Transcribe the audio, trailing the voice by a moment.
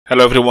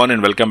Hello everyone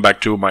and welcome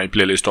back to my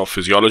playlist of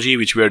physiology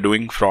which we are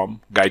doing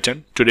from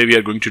Guyton. Today we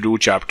are going to do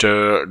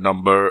chapter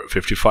number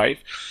 55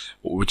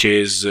 which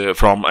is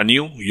from a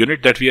new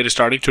unit that we are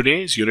starting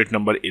today. Is unit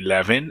number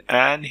 11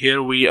 and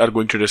here we are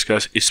going to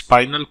discuss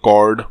spinal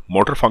cord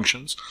motor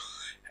functions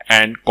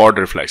and cord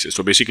reflexes.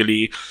 So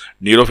basically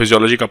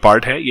neurophysiology का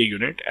part है ये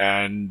unit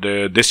and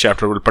this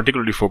chapter will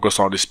particularly focus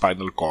on the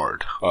spinal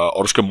cord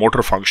और उसके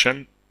motor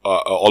function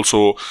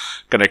also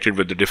connected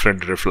with the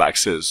different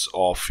reflexes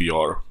of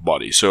your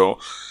body. So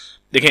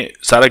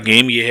देखें सारा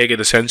game ये है कि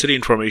the sensory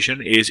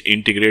information is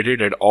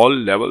integrated at all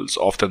levels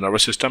of the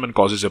nervous system and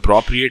causes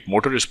appropriate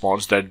motor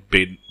response that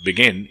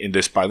begin in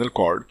the spinal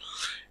cord,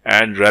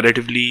 and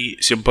relatively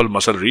simple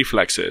muscle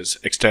reflexes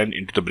extend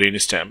into the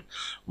brainstem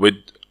with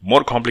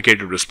more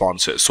complicated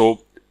responses.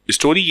 So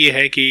story ये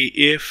है कि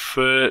if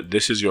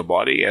this is your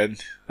body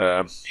and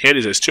here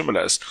is a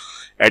stimulus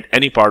at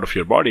any part of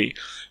your body,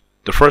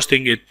 the first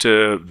thing it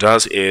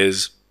does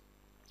is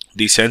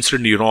the sensory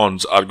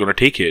neurons are going to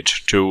take it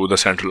to the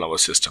central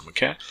nervous system.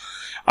 Okay,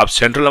 अब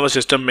central nervous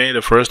system में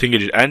the first thing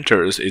it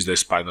enters is the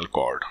spinal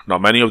cord. Now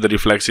many of the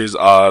reflexes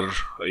are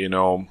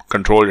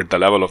controlled at the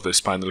level of the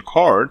spinal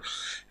cord,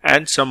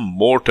 and some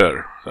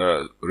motor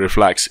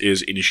reflex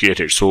is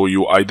initiated. So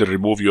you either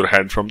remove your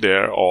hand from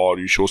there or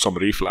you show some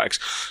reflex.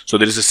 So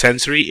there is a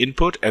sensory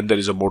input and there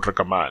is a motor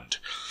command.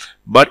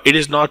 But it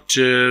is not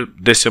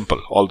this simple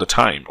all the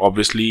time.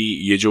 Obviously,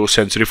 ये जो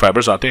sensory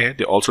fibers आते हैं,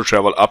 they also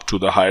travel up to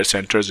the higher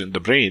centers in the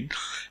brain,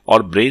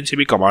 और brain से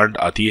भी command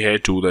आती है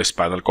to the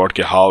spinal cord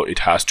के how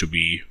it has to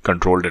be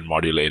controlled and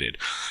modulated.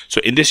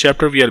 So in this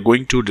chapter, we are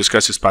going to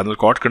discuss spinal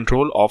cord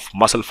control of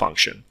muscle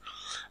function.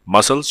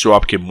 Muscles जो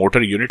आपके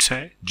motor units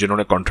हैं,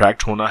 जिन्होंने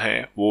contract होना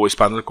है, वो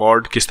spinal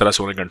cord किस तरह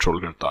से उन्हें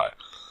control करता है.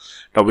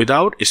 Now,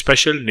 without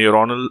special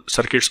neuronal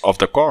circuits of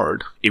the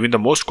cord, even the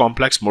most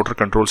complex motor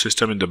control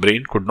system in the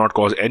brain could not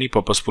cause any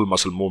purposeful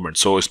muscle movement.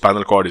 So,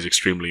 spinal cord is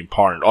extremely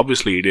important.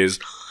 Obviously, it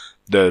is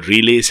the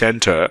relay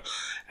center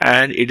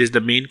and it is the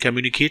main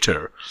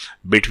communicator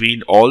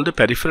between all the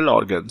peripheral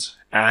organs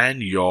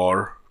and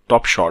your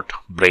top shot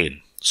brain.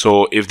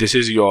 So, if this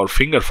is your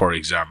finger, for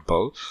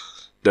example,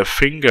 the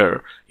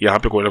finger, यहाँ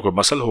पे कोई ना कोई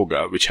muscle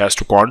होगा which has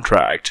to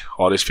contract,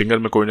 और इस finger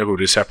में कोई ना कोई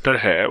receptor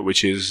है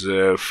which is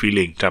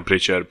feeling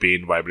temperature,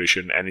 pain,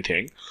 vibration,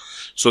 anything.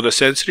 So the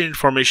sensory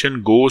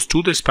information goes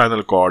to the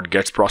spinal cord,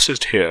 gets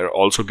processed here,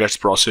 also gets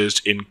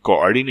processed in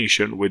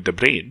coordination with the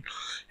brain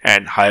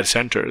and higher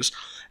centers,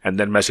 and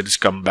then messages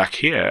come back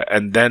here,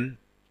 and then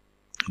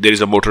there is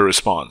a motor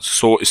response.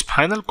 So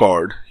spinal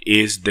cord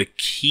is the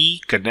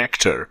key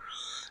connector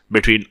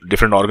between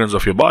different organs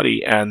of your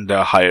body and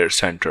the higher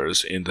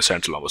centers in the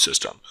central nervous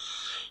system.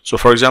 So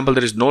for example,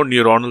 there is no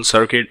neuronal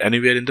circuit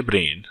anywhere in the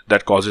brain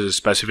that causes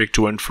specific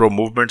to and fro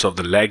movements of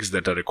the legs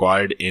that are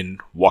required in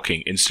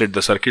walking. Instead,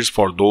 the circuits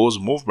for those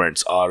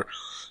movements are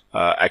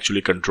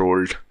actually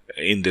controlled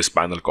in the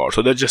spinal cord.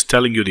 So they're just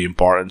telling you the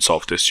importance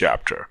of this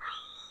chapter.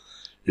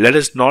 Let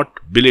us not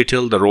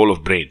belittle the role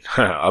of brain.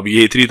 अब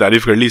ये इतनी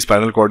तारीफ कर ली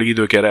spinal cord की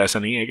तो कह रहा है ऐसा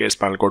नहीं है कि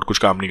स्पाइनल कॉर्ड कुछ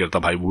काम नहीं करता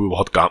भाई, वो भी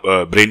बहुत काम,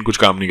 ब्रेन कुछ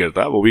काम नहीं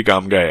करता, वो भी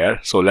काम का है यार.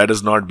 So let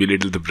us not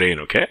belittle the brain,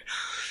 okay?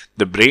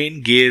 The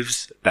brain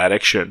gives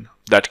direction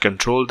that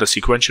control the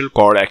sequential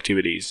cord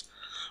activities.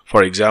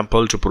 For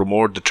example, to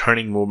promote the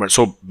turning movement.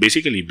 So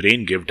basically,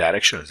 brain gives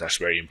directions. That's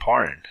very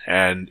important,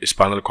 and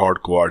spinal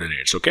cord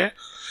coordinates. Okay.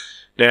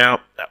 Now,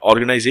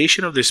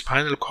 organization of the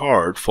spinal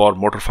cord for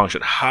motor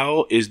function.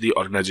 How is the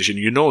organization?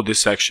 You know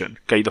this section.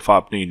 कई दफा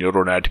आपने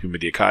neuroanatomy में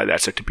देखा है.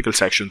 That's a typical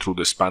section through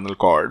the spinal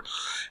cord,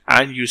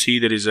 and you see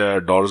there is a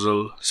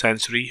dorsal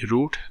sensory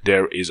root.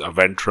 There is a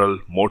ventral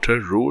motor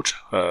root.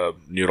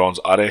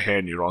 Neurons आ रहे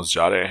हैं, neurons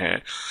जा रहे हैं.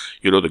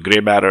 You know the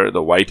gray matter,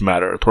 the white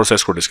matter. थोड़ा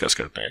सा इसको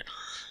discuss करते हैं.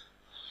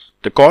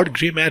 The cord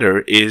gray matter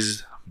is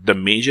the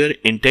major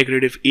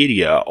integrative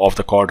area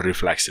of the cord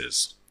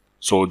reflexes.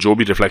 So, जो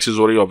भी reflexes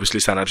हो रही है, obviously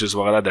synapses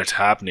वगैरह, that's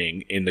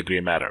happening in the gray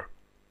matter.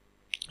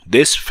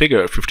 This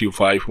figure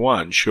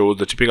 55.1 shows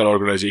the typical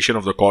organization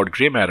of the cord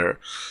gray matter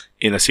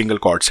in a single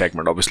cord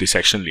segment. Obviously,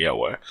 section लिया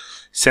हुआ है.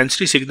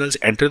 Sensory signals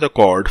enter the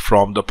cord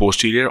from the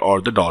posterior or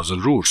the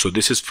dorsal root. So,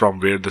 this is from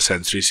where the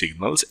sensory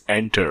signals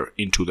enter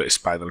into the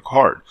spinal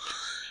cord.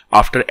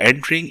 After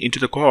entering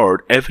into the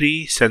cord,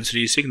 every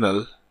sensory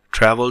signal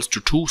travels to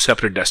two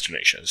separate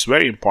destinations.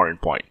 Very important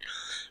point.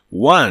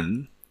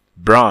 One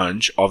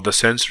branch of the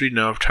sensory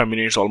nerve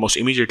terminates almost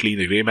immediately in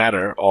the gray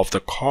matter of the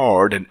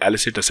cord and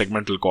elicit a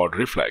segmental cord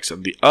reflex,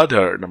 and the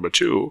other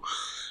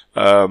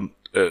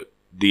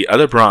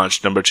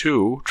branch number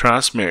two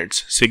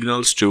transmits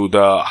signals to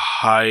the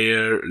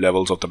higher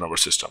levels of the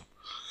nervous system.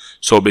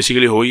 So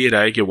basically हो ये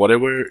रहा है कि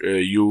whatever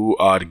you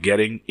are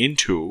getting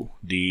into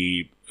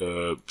the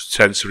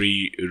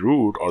sensory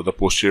root or the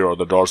posterior or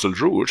the dorsal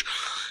root,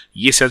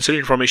 ये sensory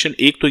information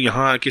एक तो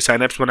यहाँ आके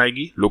synapse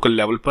बनाएगी local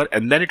level पर,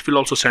 and then it will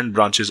also send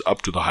branches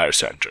up to the higher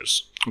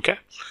centers. Okay.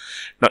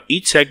 Now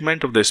each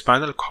segment of the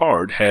spinal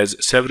cord has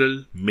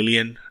several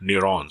million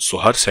neurons. So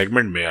her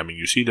segment में, I mean,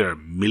 you see there are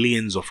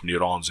millions of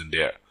neurons in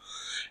there,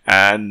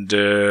 and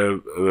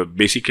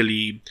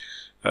basically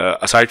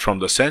aside from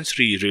the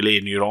sensory relay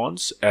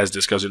neurons, as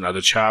discussed in other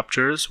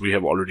chapters. We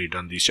have already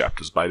done these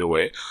chapters, by the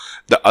way.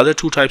 The other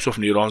two types of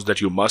neurons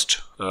that you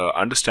must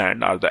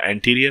understand are the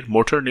anterior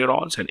motor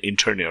neurons and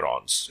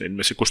interneurons.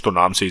 इनमें से कुछ तो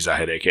नाम से ही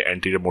जाहिर है कि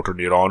anterior motor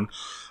neuron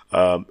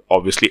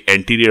obviously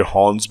anterior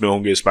horns में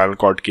होंगे spinal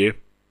cord के,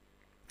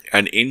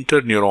 and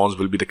interneurons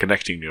will be the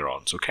connecting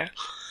neurons. Okay,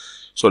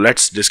 so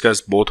let's discuss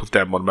both of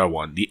them one by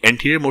one. The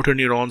anterior motor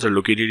neurons are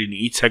located in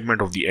each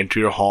segment of the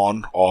anterior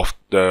horn of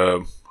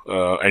the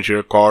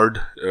anterior cord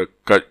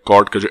का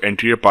जो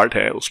anterior part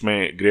है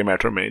उसमें gray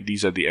matter में,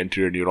 these are the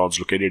anterior neurons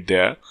located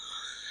there,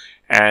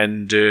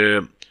 and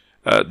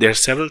there are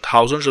several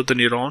thousands of the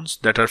neurons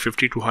that are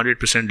 50 to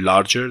 100%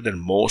 larger than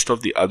most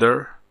of the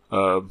other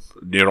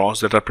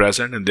neurons that are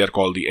present, and they are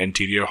called the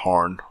anterior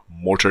horn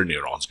motor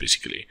neurons.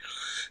 Basically,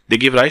 they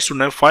give rise to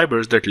nerve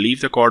fibers that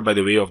leave the cord by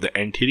the way of the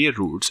anterior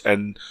roots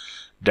and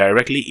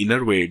directly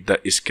innervate the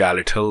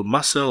skeletal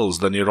muscles.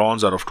 The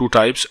neurons are of two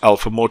types,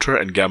 alpha motor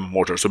and gamma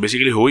motor. So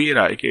basically हो ये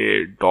रहा है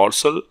कि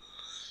dorsal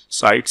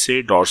side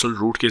से dorsal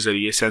root के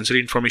जरिए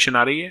sensory information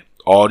आ रही है,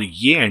 और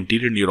ये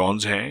anterior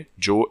neurons हैं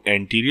जो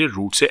anterior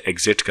root से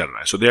exit कर रहा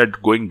है. So they are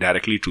going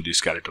directly to the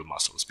skeletal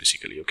muscles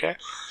basically. Okay,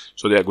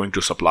 so they are going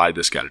to supply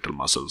the skeletal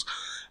muscles.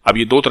 अब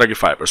ये दो तरह के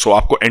फाइबर, सो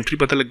आपको एंट्री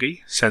पता लग गई,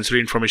 सेंसरी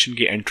इन्फॉर्मेशन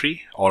की एंट्री,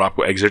 और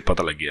आपको एग्जिट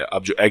पता लग गया.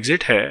 अब जो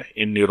एग्जिट है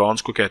इन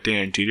न्यूरॉन्स को कहते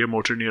हैं anterior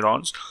motor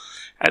neurons,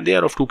 and they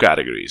are of two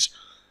categories.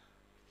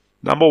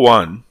 Number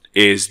one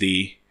is the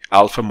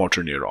alpha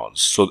motor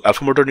neurons. So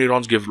alpha motor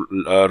neurons give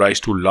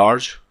rise to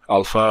large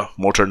alpha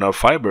motor nerve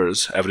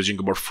fibers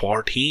averaging about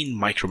 14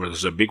 micrometers.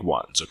 Those are big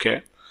ones. Okay,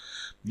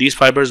 these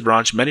fibers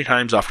branch many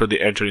times after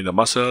they enter in the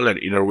muscle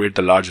and innervate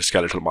the large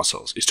skeletal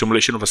muscles.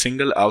 Stimulation of a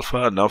single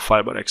alpha nerve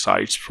fiber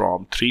excites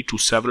from 3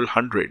 to several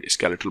hundred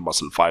skeletal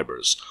muscle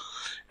fibers,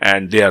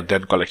 and they are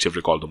then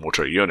collectively called the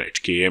motor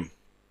unit.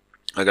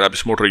 अगर आप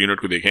इस motor unit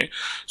को देखें,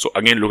 so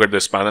again look at the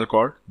spinal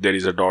cord. There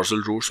is a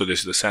dorsal root, so this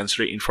is the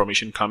sensory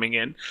information coming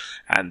in,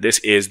 and this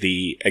is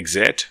the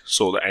exit.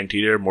 So the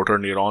anterior motor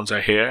neurons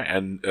are here,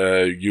 and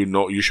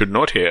you should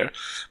note here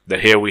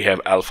that here we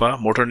have alpha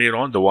motor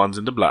neuron, the ones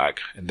in the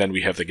black, and then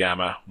we have the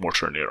gamma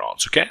motor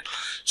neurons. Okay,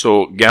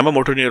 so gamma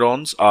motor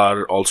neurons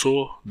are also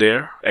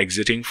there,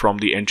 exiting from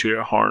the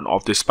anterior horn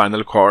of the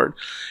spinal cord,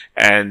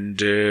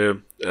 and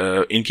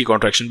इनकी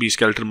contraction भी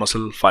skeletal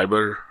muscle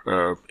fibre,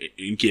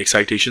 इनकी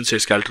excitation से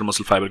skeletal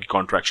muscle fibre की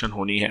contraction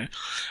होनी है.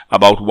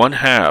 About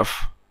 1/2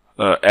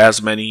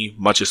 as many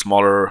much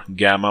smaller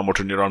gamma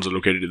motor neurons are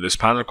located in the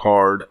spinal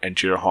cord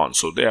anterior horn,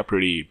 so they are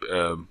pretty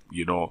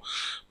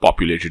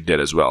populated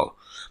there as well.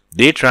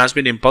 They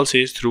transmit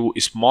impulses through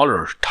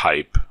smaller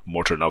type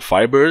motor nerve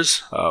fibers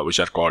which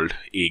are called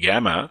A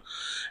gamma,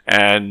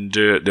 and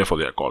therefore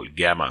they are called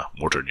gamma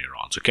motor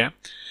neurons. Okay,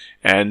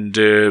 and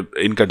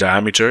inka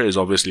diameter is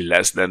obviously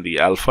less than the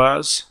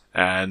alphas,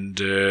 and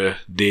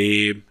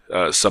they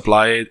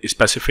supply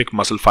specific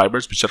muscle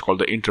fibers which are called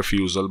the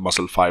interfusal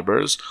muscle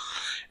fibers,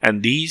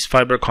 and these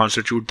fibers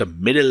constitute the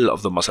middle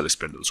of the muscle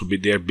spindle. So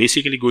they are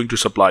basically going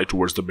to supply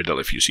towards the middle.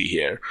 If you see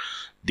here,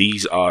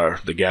 these are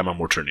the gamma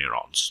motor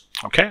neurons.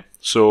 Okay,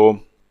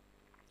 so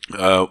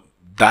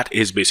that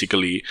is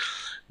basically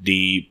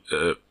the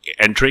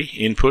entry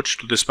input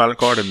to the spinal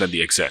cord, and then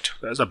the exit.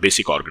 That's a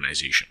basic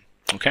organization.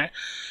 Okay,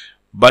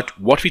 but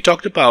what we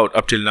talked about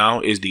up till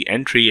now is the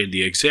entry and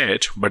the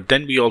exit, but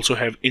then we also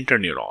have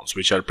interneurons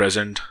which are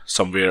present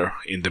somewhere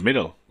in the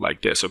middle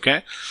like this.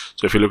 Okay,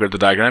 so if you look at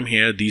the diagram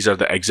here, these are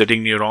the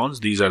exiting neurons,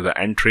 these are the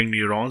entering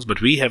neurons,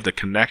 but we have the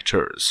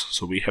connectors.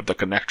 So we have the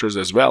connectors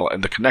as well,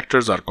 and the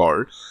connectors are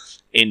called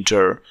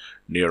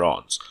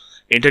interneurons.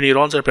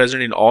 Interneurons are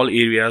present in all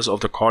areas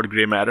of the cord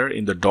gray matter,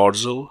 in the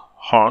dorsal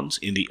horns,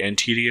 in the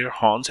anterior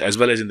horns, as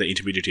well as in the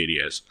intermediate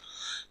areas.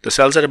 The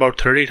cells are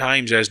about 30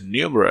 times as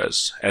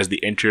numerous as the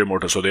anterior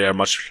motor, so they are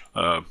much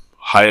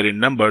higher in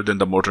number than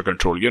the motor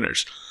control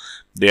units.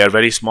 They are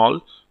very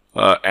small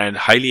and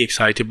highly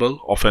excitable,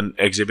 often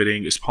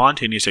exhibiting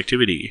spontaneous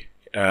activity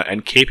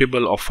and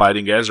capable of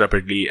firing as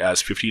rapidly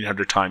as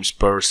 1500 times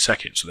per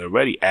second. So they're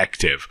very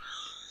active.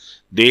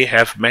 They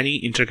have many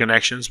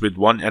interconnections with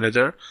one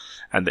another,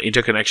 and the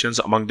interconnections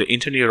among the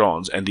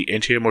interneurons and the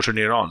anterior motor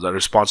neurons are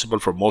responsible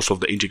for most of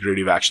the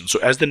integrative action. So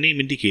as the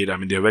name indicates, I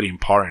mean, they're very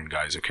important,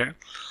 guys. Okay,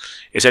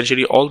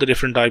 essentially all the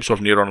different types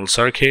of neuronal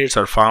circuits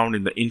are found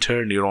in the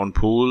interneuron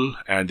pool,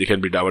 and they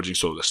can be diverging,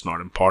 so that's not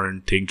an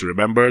important thing to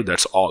remember.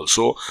 That's all.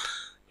 So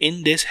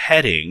in this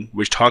heading,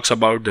 which talks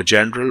about the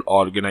general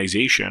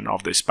organization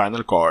of the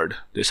spinal cord,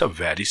 there's a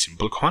very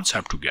simple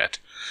concept to get.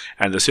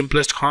 And the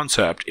simplest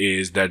concept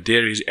is that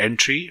there is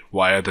entry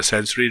via the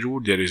sensory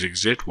route, there is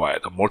exit via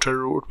the motor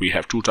route. We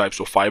have two types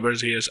of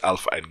fibers here,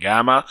 alpha and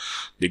gamma.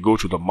 They go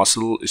to the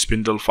muscle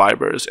spindle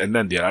fibers, and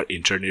then there are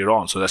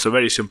interneurons. So that's a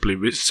very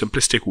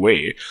simplistic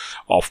way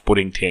of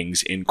putting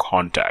things in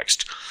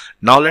context.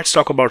 Now let's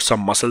talk about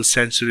some muscle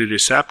sensory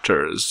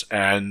receptors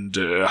and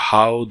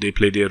how they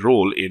play their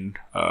role in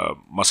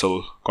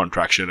muscle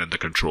contraction and the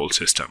control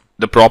system.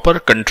 The proper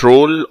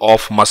control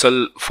of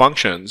muscle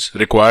functions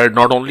require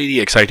not only the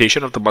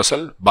excitation of the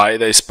muscle by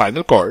the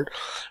spinal cord,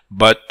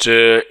 but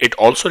it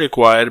also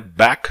require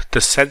back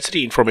the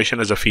sensory information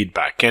as a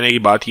feedback. कहने की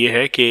बात ये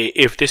है कि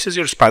if this is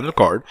your spinal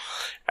cord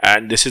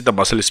and this is the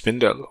muscle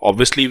spindle,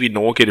 obviously we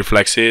know कि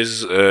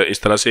reflexes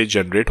इस तरह से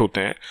generate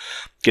होते हैं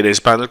कि the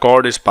spinal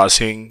cord is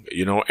passing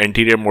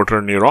anterior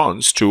motor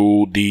neurons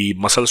to the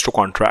muscles to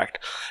contract.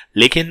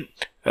 लेकिन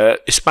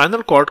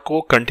spinal cord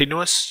को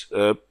continuous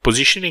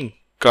positioning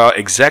का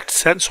exact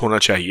sense होना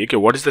चाहिए कि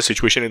what is the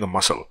situation in the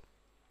muscle.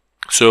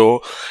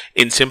 So,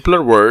 in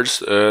simpler words,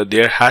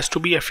 there has to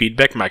be a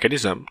feedback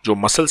mechanism जो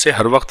muscle से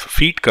हर वक्त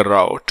feed कर रहा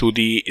हो to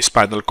the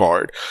spinal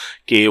cord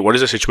कि what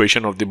is the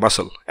situation of the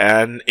muscle,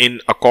 and in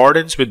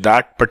accordance with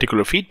that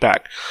particular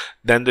feedback,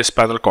 then the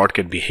spinal cord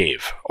can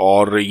behave.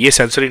 और ये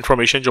sensory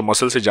information जो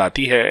muscle से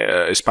जाती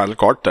है spinal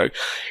cord तक,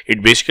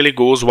 it basically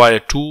goes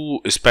via two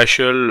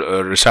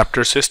special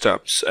receptor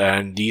systems,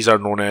 and these are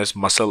known as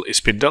muscle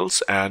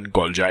spindles and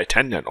Golgi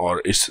tendon.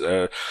 और इस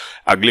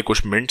अगले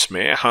कुछ मिनट्स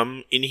में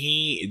हम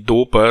इन्हीं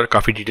दो पर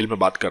काफी डिटेल में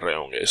बात कर रहे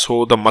होंगे.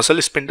 So the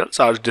muscle spindles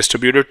are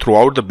distributed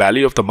throughout the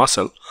belly of the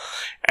muscle,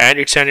 and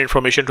it sends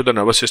information to the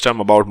nervous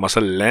system about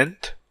muscle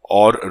length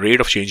और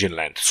rate of change in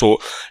length. So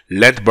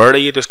length बढ़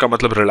रही है तो इसका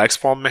मतलब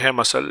relaxed form में है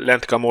muscle,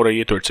 length कम हो रही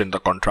है तो it's in the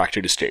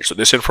contracted state. So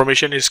this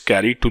information is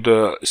carried to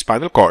the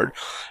spinal cord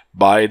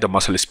by the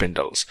muscle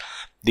spindles.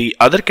 The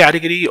other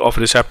category of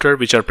receptor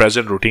which are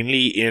present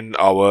routinely in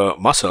our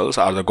muscles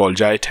are the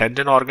Golgi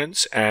tendon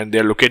organs, and they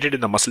are located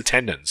in the muscle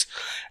tendons,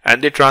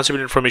 and they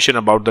transmit information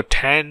about the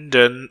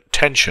tendon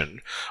tension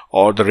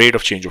or the rate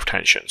of change of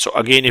tension. So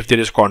again, if there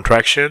is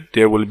contraction,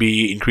 there will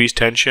be increased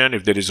tension.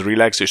 If there is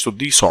relaxation, so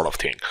these sort of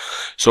thing.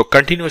 So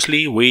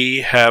continuously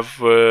we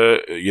have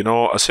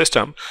a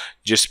system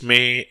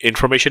जिसमें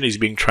information is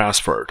being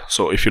transferred.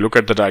 So if you look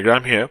at the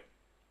diagram here,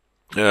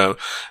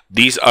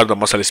 these are the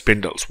muscle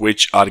spindles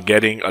which are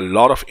getting a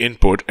lot of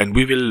input, and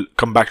we will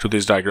come back to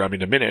this diagram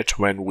in a minute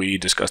when we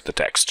discuss the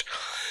text.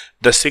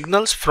 The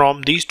signals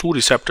from these two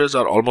receptors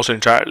are almost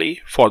entirely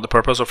for the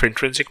purpose of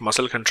intrinsic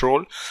muscle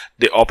control.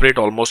 They operate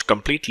almost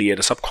completely at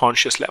a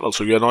subconscious level,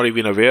 so you are not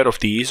even aware of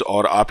these,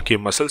 और आपके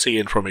muscle से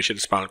ये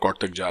information spinal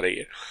cord तक जा रही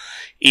है.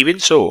 Even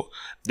so,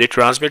 they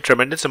transmit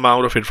tremendous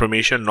amount of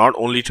information not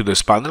only to the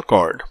spinal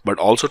cord but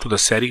also to the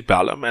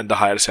cerebellum and the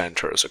higher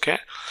centers. Okay.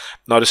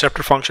 Now,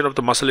 receptor function of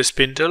the muscle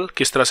spindle.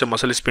 किस तरह से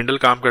muscle spindle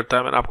काम करता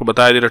है मैंने आपको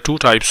बताया. There are two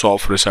types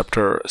of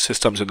receptor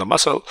systems in the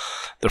muscle.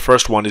 The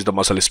first one is the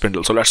muscle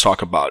spindle. So let's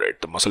talk about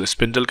it. The muscle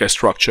spindle का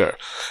structure.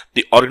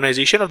 The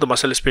organization of the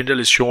muscle spindle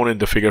is shown in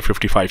the figure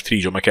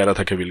 55.3. जो मैं कह रहा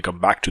था कि we'll come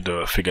back to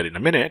the figure in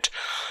a minute.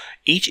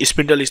 Each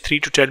spindle is 3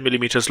 to 10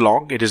 millimeters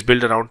long. It is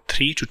built around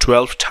 3 to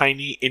 12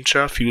 tiny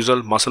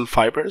intrafusal muscle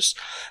fibers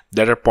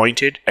that are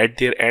pointed at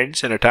their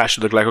ends and attached to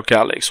the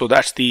glycocalyx. So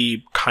that's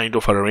the kind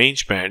of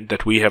arrangement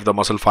that we have the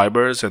muscle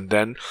fibers and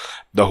then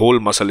the whole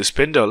muscle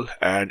spindle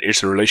and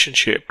its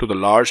relationship to the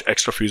large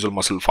extrafusal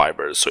muscle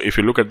fibers. So if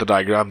you look at the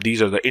diagram,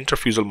 these are the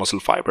intrafusal muscle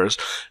fibers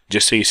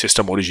जिससे ये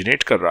system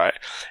originate कर रहा है,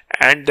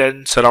 and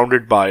then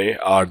surrounded by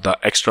are the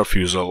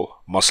extrafusal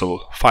muscle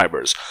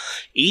fibers.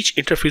 Each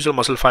interfusal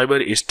muscle fiber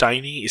is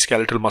tiny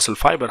skeletal muscle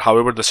fiber.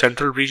 However, the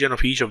central region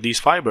of each of these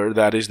fibers,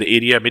 that is the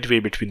area midway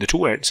between the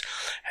two ends,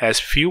 has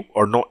few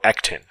or no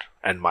actin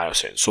and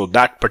myosin. So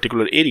that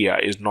particular area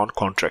is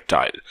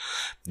non-contractile.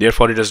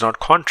 Therefore, it does not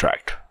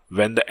contract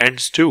when the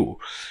ends do.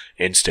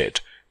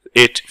 Instead,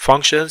 it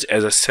functions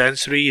as a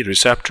sensory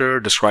receptor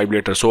described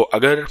later. So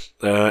अगर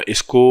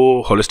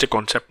इसको holistic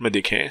concept में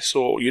देखें,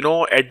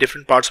 so at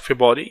different parts of your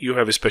body you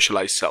have a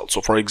specialized cells.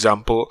 So for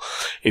example,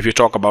 if you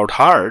talk about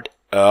heart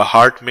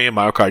में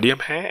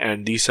myocardium है,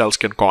 and these cells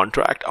can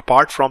contract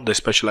apart from the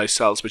specialized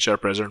cells which are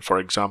present, for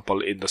example,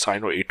 in the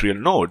sinoatrial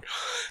node.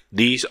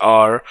 These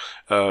are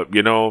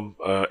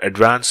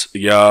advanced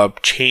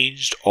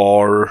changed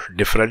or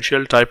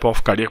differential type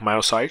of cardiac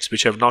myocytes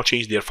which have now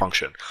changed their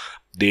function.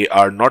 They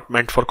are not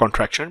meant for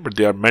contraction, but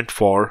they are meant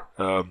for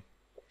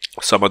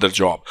some other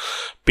job,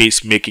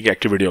 pacemaking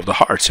activity of the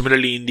heart.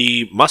 Similarly, in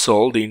the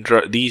muscle,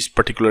 these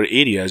particular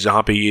areas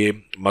जहाँ पे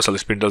ये muscle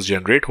spindles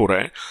generate हो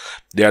रहे हैं,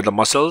 they are the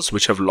muscles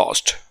which have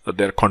lost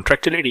their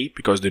contractility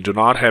because they do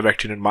not have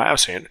actin and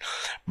myosin,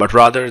 but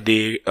rather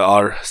they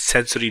are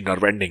sensory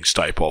nerve endings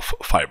type of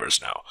fibers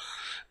now.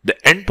 The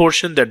end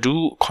portion that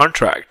do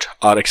contract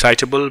are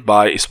excitable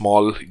by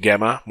small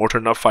gamma motor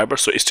nerve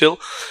fibers. So still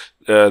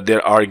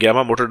there are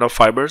gamma motor nerve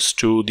fibers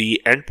to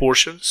the end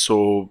portion.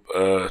 So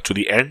to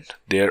the end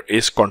there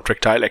is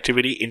contractile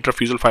activity.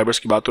 Intrafusal fibers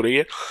की बात हो रही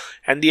है,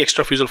 and the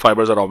extrafusal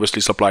fibers are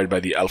obviously supplied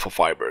by the alpha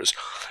fibers.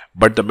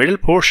 But the middle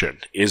portion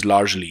is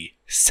largely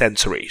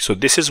sensory. So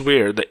this is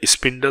where the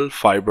spindle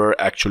fiber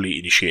actually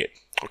initiate.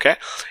 Okay,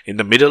 in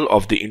the middle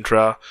of the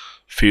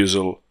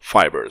intrafusal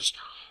fibers.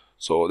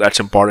 So that's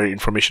important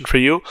information for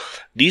you.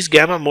 These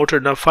gamma motor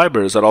nerve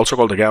fibers are also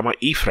called the gamma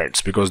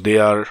efferents because they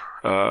are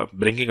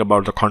bringing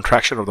about the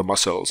contraction of the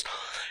muscles.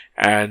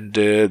 And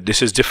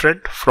this is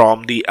different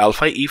from the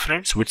alpha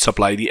efferents which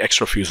supply the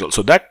extrafusal.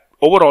 So that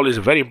overall is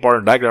a very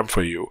important diagram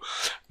for you,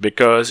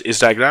 because इस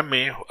diagram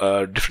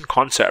में different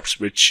concepts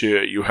which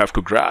you have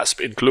to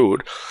grasp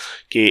include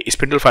कि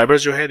spindle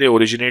fibers जो है they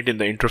originate in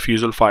the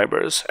interfusal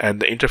fibers, and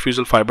the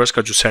interfusal fibers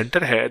का जो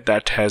center है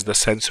that has the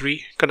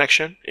sensory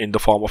connection in the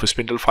form of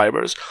spindle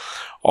fibers,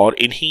 और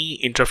इन्हीं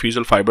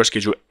interfusal fibers के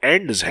जो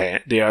ends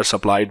हैं they are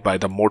supplied by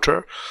the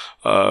motor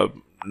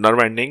nerve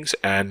endings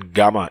and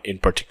gamma in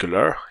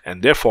particular,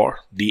 and therefore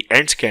the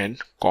ends can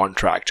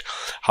contract.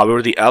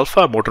 However, the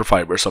alpha motor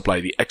fibers supply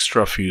the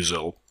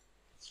extrafusal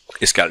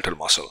skeletal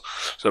muscle.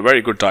 So a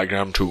very good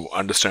diagram to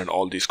understand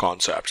all these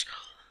concepts.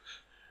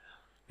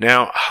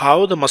 Now,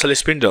 how the muscle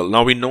spindle?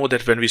 Now we know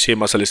that when we say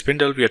muscle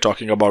spindle, we are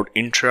talking about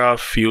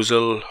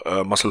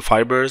intrafusal muscle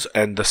fibers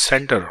and the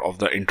center of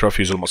the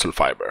intrafusal muscle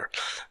fiber.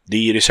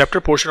 The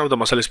receptor portion of the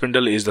muscle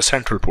spindle is the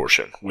central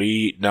portion.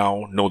 We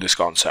now know this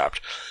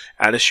concept.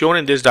 And as shown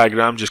in this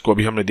diagram, जिसको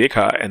अभी हमने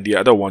देखा, and the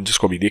other one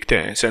जिसको अभी देखते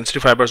हैं,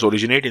 sensory fibers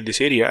originate in this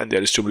area and they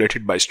are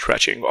stimulated by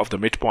stretching of the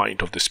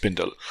midpoint of the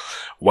spindle.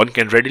 One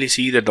can readily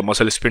see that the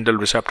muscle spindle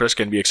receptors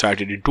can be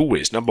excited in two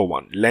ways. Number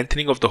one,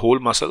 lengthening of the whole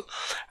muscle,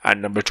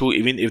 and number two,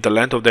 even if the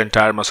length of the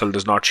entire muscle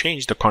does not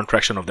change, the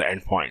contraction of the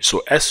endpoint.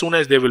 So as soon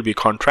as there will be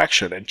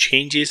contraction and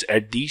changes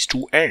at these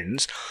two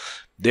ends,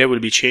 there will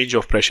be change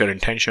of pressure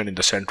and tension in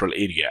the central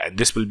area, and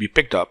this will be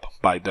picked up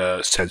by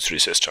the sensory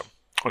system.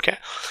 Okay,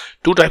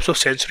 two types of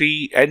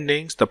sensory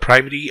endings, the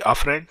primary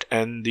afferent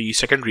and the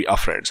secondary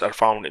afferents, are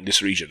found in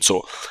this region.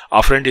 So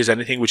afferent is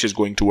anything which is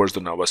going towards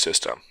the nervous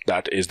system.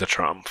 That is the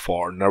term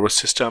for nervous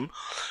system,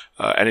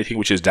 anything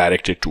which is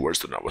directed towards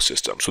the nervous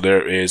system. So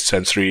there is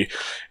sensory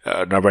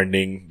nerve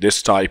ending,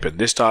 this type and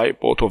this type,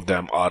 both of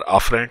them are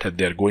afferent and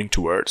they are going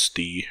towards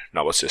the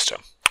nervous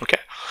system.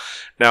 Okay,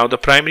 now the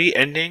primary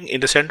ending,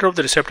 in the center of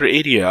the receptor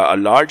area, a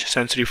large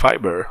sensory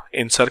fiber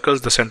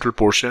encircles the central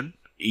portion,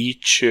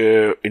 each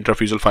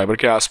intrafusal fiber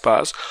के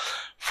आसपास,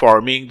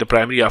 forming the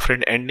primary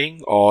afferent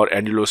ending or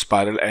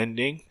annulospiral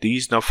ending.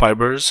 These nerve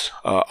fibers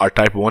are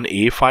type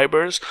 1A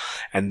fibers,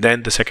 and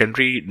then the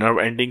secondary nerve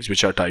endings,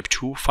 which are type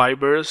 2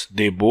 fibers.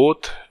 They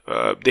both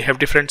they have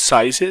different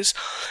sizes,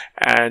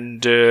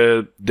 and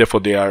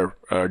therefore they are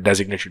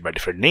designated by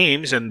different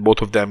names, and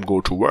both of them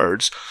go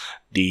towards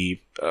the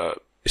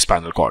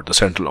spinal cord, the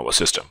central nervous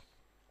system.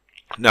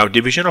 Now,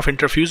 division of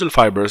interfusal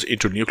fibers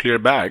into nuclear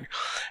bag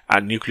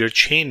and nuclear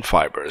chain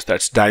fibers,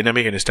 that's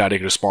dynamic and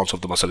static response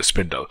of the muscle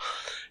spindle.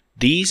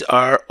 These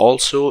are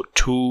also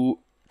two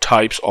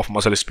types of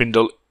muscle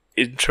spindle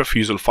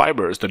intrafusal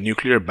fibers, the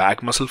nuclear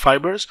bag muscle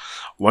fibers,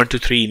 1 to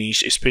 3 in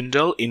each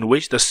spindle, in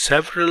which the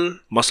several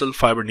muscle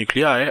fiber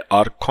nuclei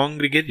are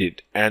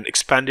congregated and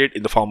expanded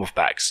in the form of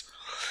bags.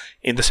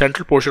 In the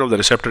central portion of the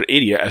receptor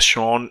area, as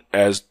shown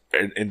as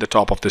in the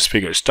top of this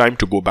figure. It's time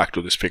to go back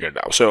to this figure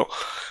now. So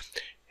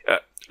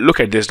look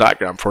at this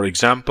diagram. For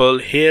example,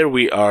 here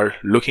we are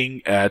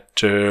looking at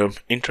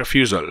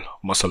intrafusal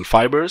muscle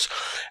fibers,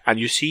 and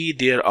you see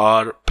there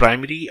are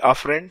primary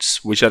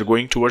afferents which are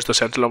going towards the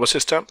central nervous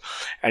system,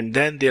 and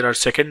then there are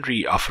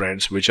secondary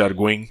afferents which are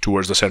going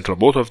towards the central.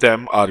 Both of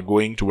them are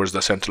going towards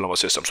the central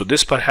nervous system. So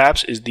this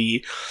perhaps is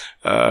the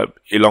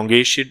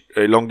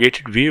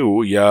elongated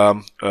view,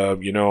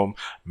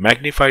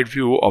 magnified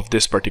view of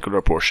this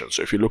particular portion.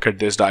 So if you look at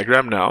this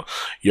diagram now,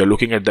 you're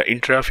looking at the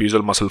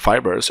intrafusal muscle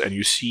fibers, and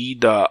you see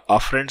the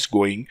afferents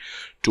going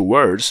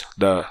towards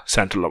the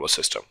central nervous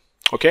system.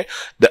 Okay,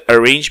 the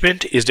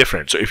arrangement is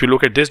different. So if you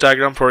look at this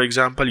diagram, for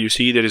example, you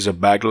see there is a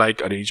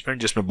bag-like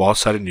arrangement जिसमें बहुत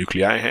सारे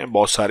nuclei हैं,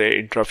 बहुत सारे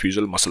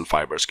intrafusal muscle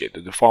fibers के,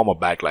 they form a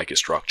bag-like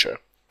structure.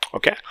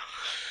 Okay.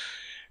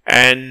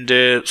 And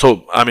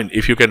so, I mean,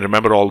 if you can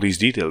remember all these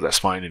details, that's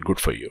fine and good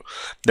for you.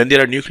 Then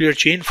there are nuclear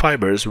chain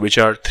fibers, which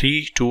are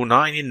 3 to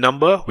 9 in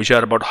number, which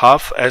are about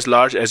half as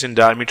large as in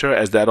diameter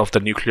as that of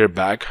the nuclear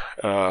bag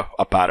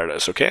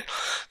apparatus. Okay,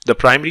 the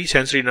primary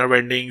sensory nerve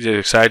endings is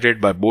excited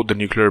by both the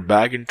nuclear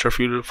bag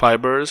intrafusal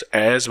fibers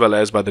as well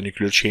as by the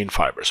nuclear chain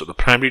fibers. So the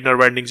primary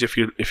nerve endings, if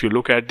you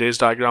look at this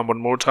diagram one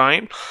more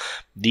time,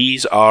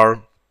 these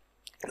are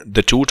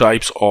the two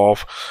types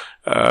of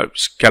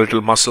skeletal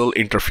muscle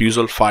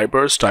intrafusal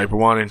fibers, type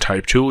 1 and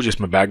type 2,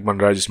 जिसमें bag बन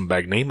रहा है, जिसमें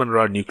bag नहीं बन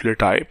रहा, nuclear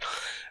type.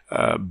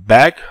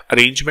 Bag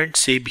arrangement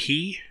से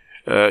भी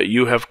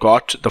you have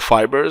got the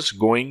fibers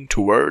going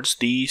towards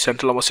the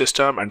central nervous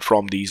system, and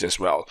from these as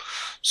well.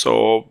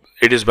 So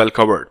it is well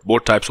covered.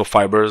 Both types of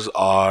fibers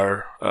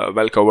are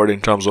well covered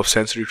in terms of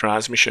sensory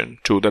transmission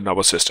to the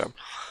nervous system.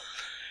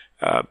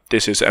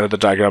 This is another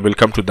diagram. We'll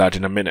come to that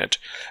in a minute.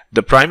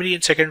 The primary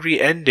and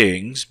secondary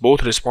endings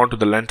both respond to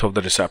the length of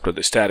the receptor,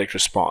 the static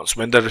response.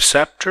 When the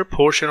receptor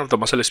portion of the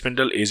muscle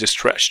spindle is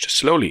stretched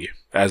slowly,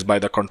 as by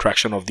the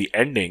contraction of the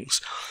endings,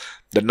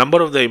 the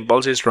number of the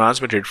impulses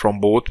transmitted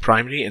from both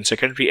primary and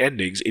secondary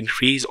endings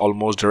increase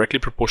almost directly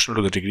proportional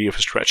to the degree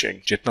of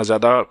stretching. जितना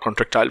ज़्यादा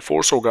contractile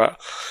force होगा,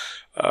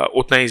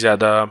 उतना ही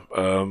ज़्यादा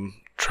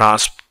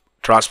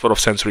transfer of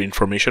sensory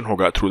information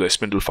hoga through the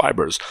spindle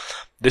fibers.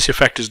 This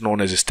effect is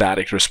known as a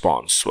static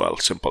response. Well,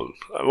 simple.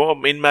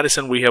 Well, in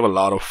medicine we have a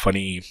lot of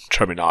funny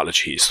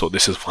terminologies, so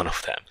this is one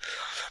of them.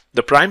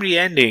 The primary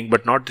ending,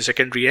 but not the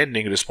secondary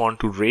ending, respond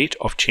to rate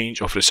of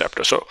change of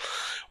receptor. So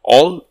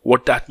all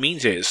what that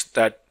means is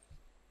that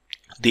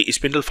the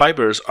spindle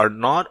fibers are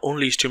not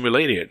only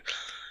stimulated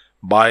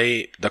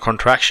by the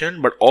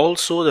contraction, but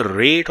also the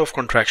rate of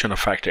contraction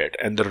affected.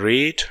 And the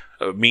rate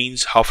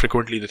means how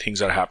frequently the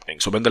things are happening.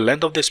 So when the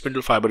length of the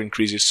spindle fiber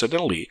increases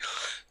suddenly,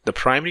 the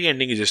primary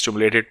ending is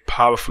stimulated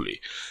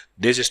powerfully.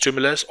 This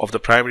stimulus of the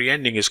primary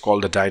ending is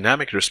called the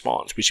dynamic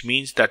response, which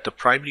means that the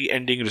primary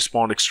ending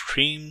responds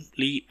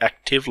extremely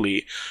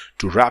actively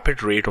to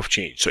rapid rate of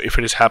change. So if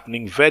it is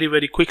happening very,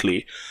 very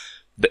quickly,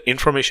 the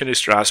information is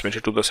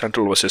transmitted to the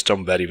central nervous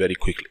system very, very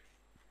quickly.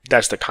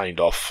 That's the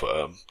kind of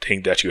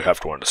thing that you have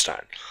to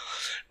understand.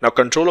 Now,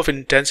 control of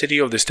intensity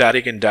of the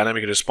static and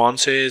dynamic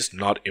responses,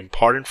 not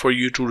important for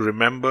you to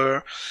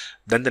remember.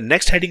 Then the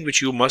next heading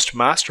which you must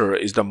master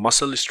is the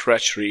muscle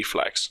stretch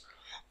reflex.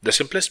 The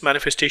simplest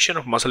manifestation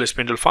of muscle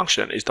spindle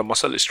function is the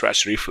muscle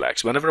stretch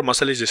reflex. Whenever a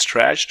muscle is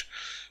stretched,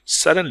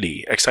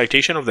 suddenly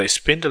excitation of the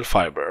spindle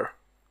fiber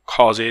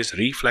causes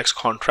reflex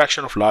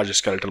contraction of large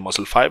skeletal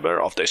muscle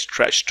fiber of the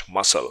stretched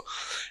muscle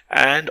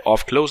and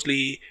of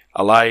closely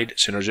allied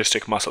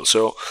synergistic muscle.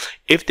 So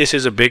if this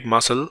is a big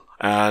muscle,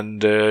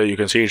 and you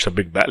can see it's a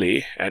big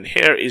belly, and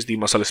here is the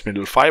muscle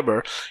spindle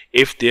fiber,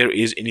 if there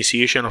is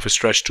initiation of a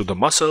stretch to the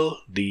muscle,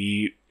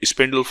 the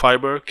spindle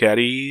fiber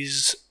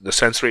carries the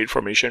sensory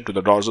information to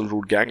the dorsal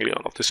root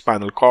ganglion of the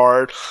spinal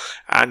cord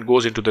and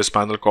goes into the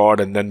spinal cord,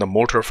 and then the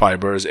motor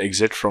fibers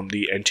exit from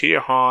the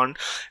anterior horn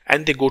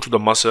and they go to the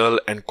muscle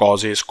and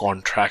causes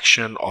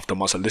contraction of the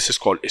muscle. This is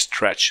called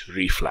stretch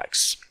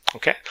reflex.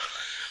 Okay.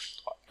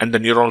 And the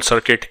neural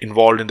circuit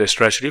involved in the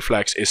stretch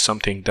reflex is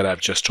something that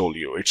I've just told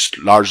you. It's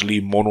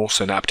largely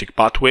monosynaptic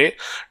pathway,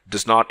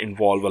 does not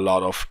involve a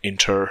lot of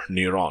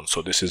interneurons.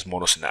 So this is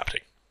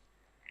monosynaptic.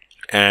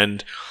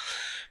 And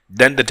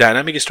then the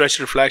dynamic stretch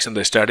reflex and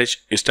the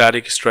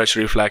static stretch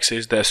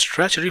reflexes. The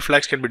stretch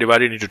reflex can be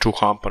divided into two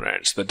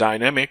components, the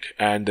dynamic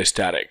and the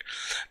static.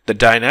 The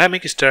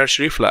dynamic stretch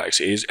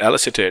reflex is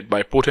elicited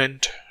by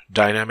potent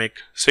dynamic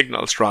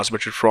signals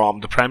transmitted from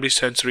the primary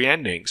sensory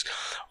endings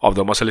of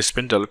the muscle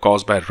spindle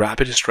caused by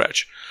rapid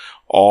stretch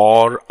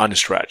or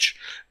unstretch.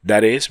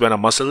 That is, when a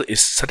muscle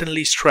is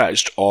suddenly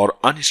stretched or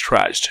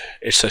unstretched,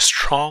 it's a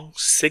strong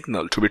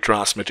signal to be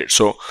transmitted.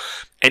 So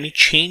any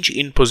change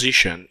in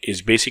position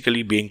is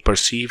basically being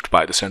perceived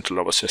by the central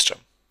nervous system.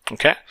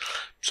 Okay,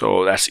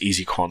 so that's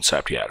easy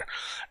concept here.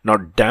 Now,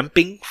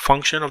 damping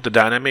function of the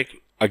dynamic,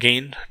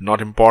 again,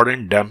 not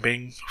important.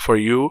 Damping for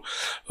you.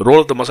 Role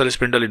of the muscle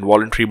spindle in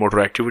voluntary motor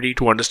activity.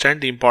 To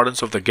understand the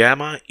importance of the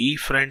gamma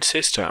efferent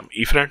system.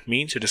 Efferent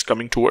means it is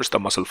coming towards the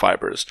muscle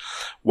fibers.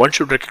 One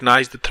should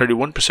recognize that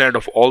 31%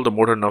 of all the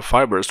motor nerve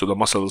fibers to the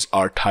muscles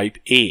are type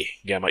A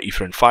gamma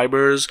efferent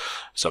fibers.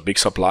 It's a big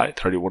supply,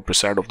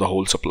 31% of the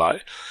whole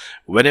supply.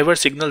 Whenever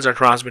signals are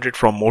transmitted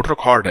from motor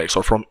cortex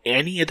or from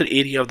any other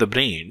area of the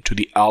brain to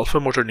the alpha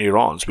motor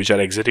neurons, which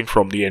are exiting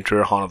from the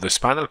anterior horn of the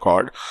spinal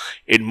cord,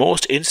 in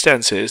most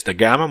instances, the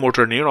gamma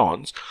motor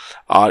neurons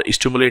are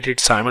stimulated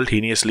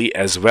simultaneously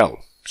as well.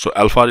 So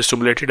alpha is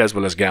stimulated as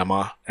well as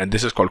gamma, and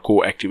this is called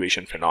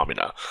co-activation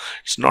phenomena.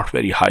 It's not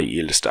very high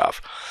yield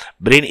stuff.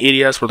 Brain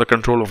areas for the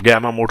control of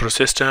gamma motor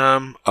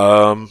system,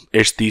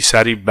 it's the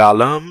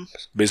cerebellum,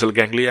 basal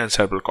ganglia, and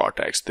cerebral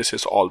cortex. This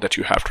is all that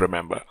you have to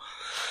remember.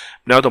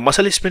 Now, the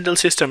muscle spindle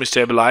system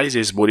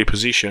stabilizes body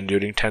position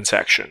during tense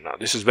action. Now,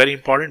 this is very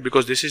important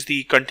because this is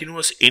the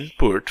continuous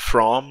input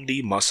from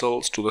the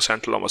muscles to the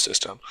central nervous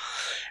system.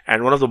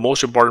 And one of the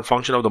most important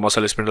functions of the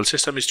muscle spindle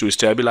system is to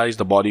stabilize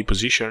the body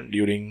position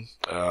during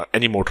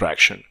any motor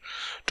action.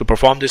 To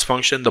perform this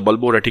function, the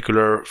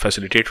bulboreticular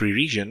facilitatory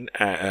region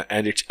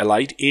and its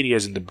allied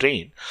areas in the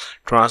brain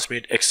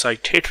transmit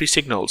excitatory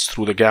signals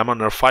through the gamma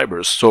nerve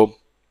fibers. So,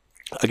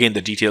 again,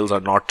 the details are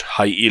not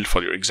high yield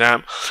for your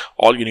exam.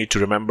 All you need to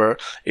remember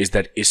is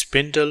that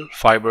spindle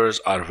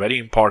fibers are very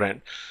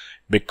important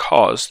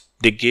because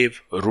they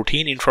give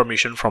routine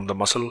information from the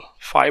muscle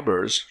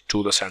fibers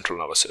to the central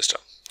nervous system.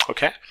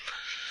 Okay.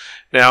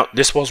 Now,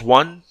 this was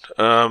one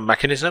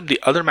mechanism. The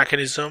other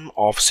mechanism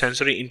of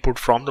sensory input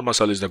from the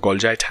muscle is the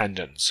Golgi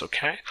tendons.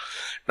 Okay.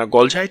 Now,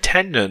 Golgi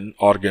tendon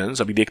organs,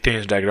 अभी देखते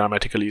हैं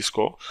diagrammatically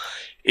इसको,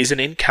 is an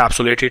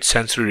encapsulated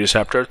sensory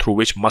receptor through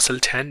which muscle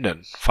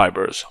tendon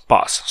fibers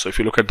pass. So if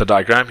you look at the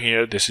diagram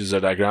here, this is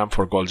a diagram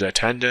for Golgi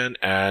tendon,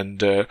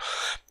 and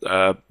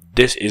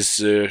this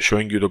is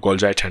showing you the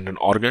Golgi tendon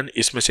organ.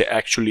 इसमें से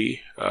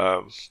actually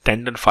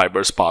tendon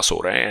fibers pass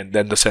हो रहे हैं, and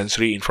then the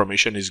sensory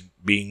information is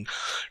being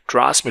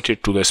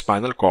transmitted to the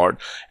spinal cord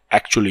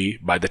actually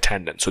by the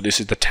tendon. So this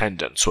is the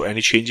tendon. So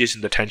any changes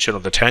in the tension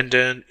of the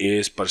tendon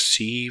is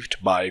perceived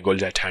by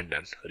Golgi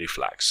tendon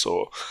reflex.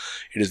 So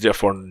it is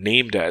therefore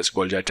named as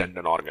Golgi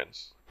tendon organ.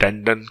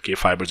 Tendon के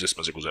fibers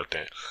इसमें से गुजरते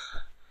हैं.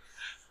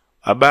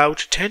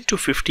 About 10 to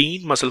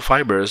 15 muscle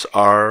fibers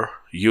are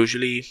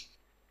usually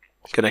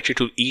connected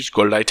to each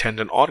Golgi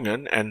tendon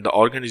organ, and the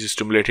organ is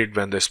stimulated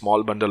when the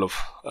small bundle of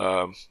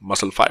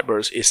muscle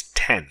fibers is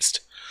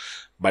tensed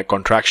by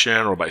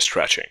contraction or by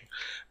stretching.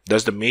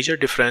 Thus, the major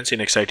difference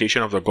in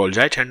excitation of the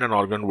Golgi tendon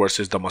organ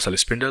versus the muscle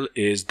spindle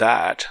is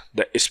that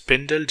the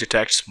spindle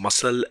detects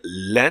muscle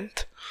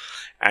length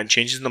and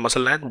changes in the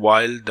muscle length,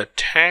 while the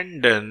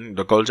tendon,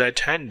 the Golgi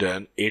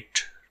tendon,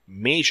 it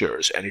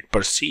measures and it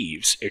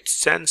perceives, it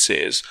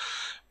senses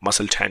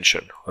muscle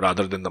tension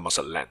rather than the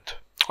muscle length.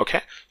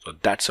 Okay, so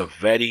that's a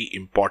very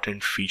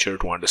important feature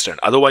to understand.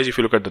 Otherwise, if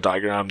you look at the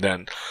diagram,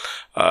 then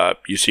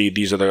you see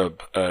these are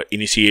the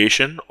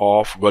initiation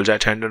of Golgi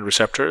tendon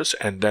receptors,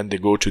 and then they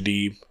go to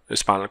the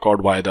spinal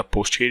cord via the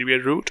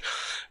posterior route.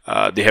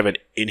 They have an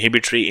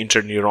inhibitory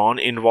interneuron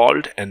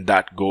involved, and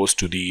that goes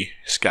to the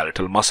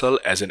skeletal muscle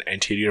as an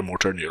anterior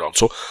motor neuron.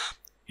 So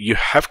you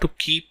have to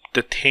keep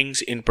the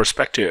things in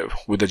perspective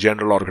with the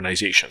general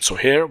organization. So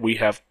here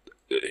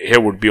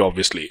would be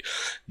obviously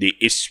the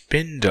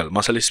spindle,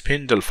 muscle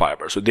spindle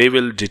fiber. So they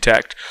will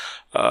detect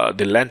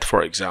the length,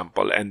 for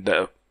example, and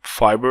the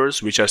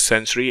fibers which are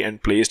sensory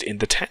and placed in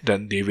the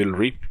tendon, they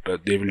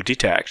will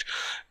detect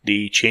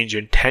the change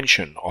in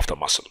tension of the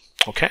muscle.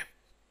 Okay,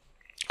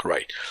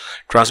 right.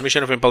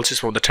 Transmission of impulses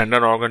from the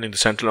tendon organ in the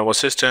central nervous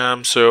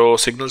system. So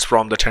signals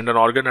from the tendon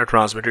organ are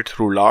transmitted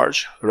through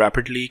large,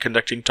 rapidly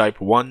conducting type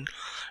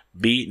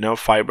 1B nerve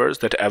fibers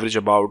that average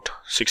about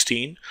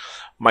 16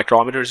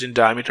 micrometers in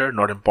diameter.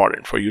 Not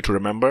important for you to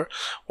remember,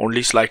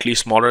 only slightly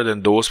smaller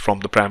than those from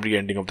the primary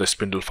ending of the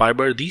spindle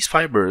fiber. These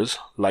fibers,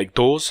 like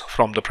those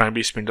from the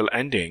primary spindle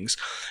endings,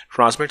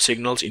 transmit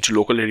signals into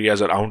local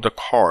areas around the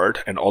cord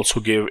and also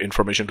give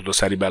information to the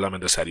cerebellum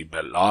and the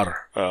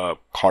cerebellar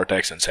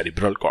cortex and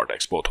cerebral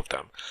cortex, both of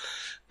them.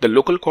 The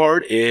local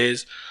cord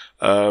is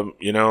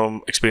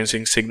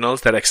experiencing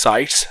signals that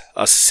excites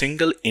a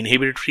single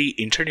inhibitory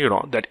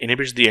interneuron that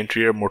inhibits the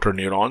anterior motor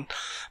neuron.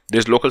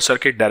 This local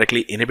circuit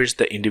directly inhibits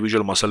the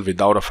individual muscle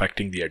without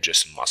affecting the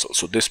adjacent muscle.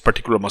 So this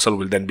particular muscle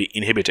will then be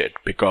inhibited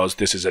because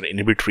this is an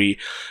inhibitory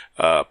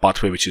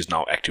pathway which is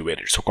now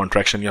activated. So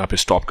contraction यहाँ पे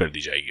stop कर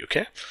दी जाएगी.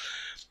 Okay.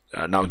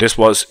 Now this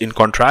was in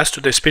contrast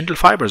to the spindle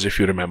fibers, if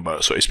you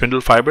remember. So spindle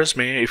fibers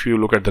में, if you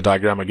look at the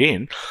diagram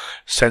again,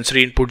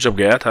 sensory input जब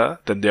गया था,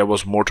 then there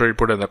was motor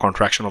input and the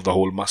contraction of the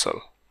whole muscle.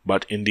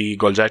 But in the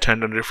Golgi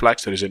tendon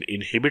reflex, there is an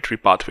inhibitory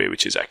pathway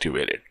which is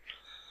activated.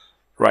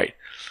 Right.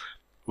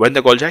 When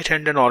the Golgi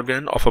tendon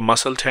organ of a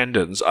muscle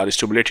tendons are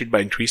stimulated by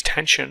increased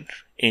tension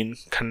in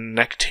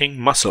connecting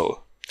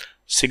muscle,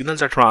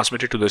 signals are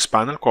transmitted to the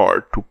spinal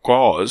cord to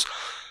cause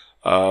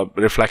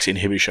reflex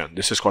inhibition.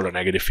 This is called a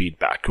negative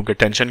feedback. क्योंकि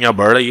tension यहाँ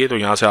बढ़ रही है तो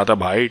यहाँ से आता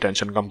भाई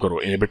tension कम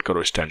करो, inhibit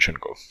करो इस tension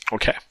को.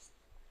 Okay.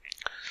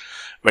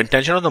 When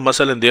tension on the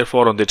muscle and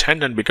therefore on the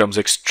tendon becomes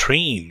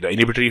extreme, the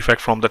inhibitory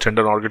effect from the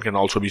tendon organ can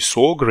also be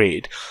so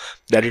great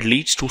that it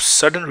leads to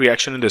sudden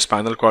reaction in the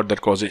spinal cord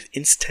that causes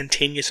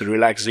instantaneous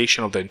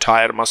relaxation of the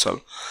entire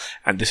muscle,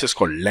 and this is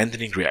called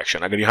lengthening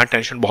reaction. अगर यहाँ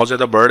tension बहुत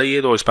ज़्यादा बढ़ रही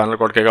है तो spinal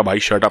cord कहेगा भाई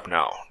shut up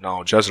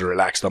now just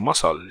relax the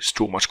muscle, it's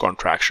too much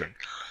contraction.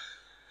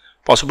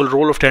 Possible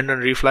role of tendon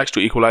reflex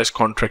to equalize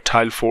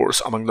contractile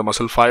force among the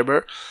muscle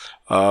fiber.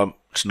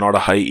 It's not a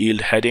high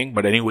yield heading,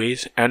 but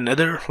anyways,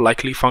 another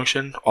likely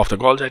function of the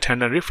Golgi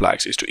tendon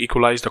reflex is to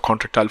equalize the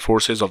contractile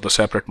forces of the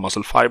separate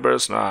muscle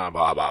fibers.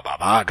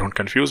 Don't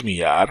confuse me,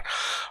 yaar.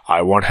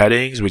 I want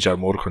headings which are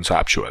more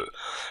conceptual.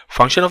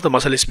 Function of the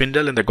muscle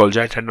spindle and the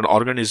Golgi tendon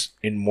organ is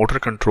in motor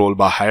control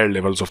by higher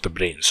levels of the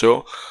brain.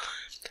 So,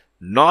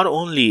 not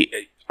only,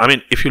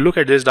 if you look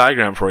at this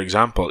diagram, for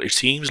example, it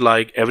seems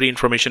like every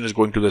information is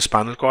going to the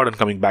spinal cord and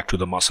coming back to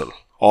the muscle.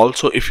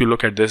 Also, if you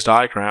look at this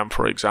diagram,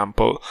 for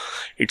example,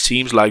 it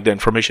seems like the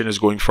information is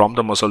going from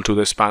the muscle to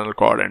the spinal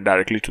cord and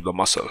directly to the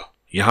muscle.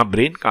 यहाँ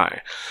brain कहाँ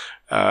है?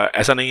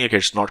 ऐसा नहीं है कि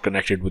it's not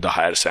connected with the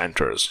higher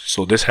centers.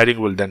 So this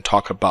heading will then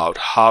talk about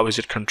how is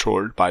it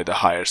controlled by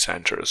the higher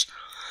centers.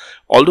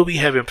 Although we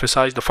have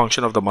emphasized the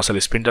function of the muscle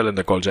spindle and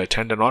the Golgi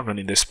tendon organ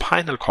in the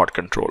spinal cord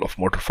control of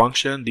motor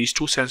function, these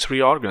two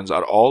sensory organs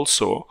are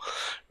also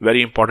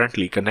very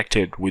importantly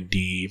connected with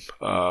the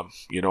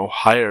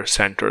higher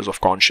centers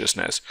of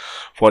consciousness.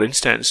 For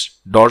instance,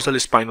 dorsal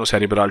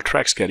spinocerebellar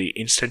tracts carry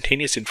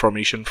instantaneous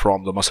information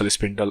from the muscle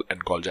spindle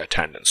and Golgi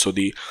tendon. So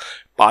the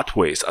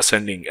pathways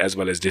ascending as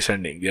well as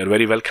descending, they are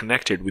very well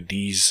connected with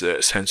these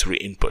sensory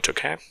input.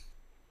 Okay.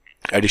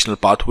 Additional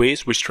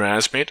pathways which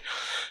transmit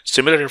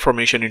similar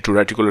information into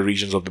reticular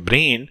regions of the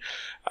brain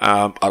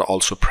are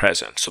also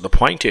present. So the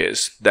point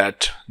is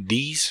that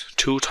these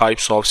two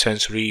types of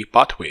sensory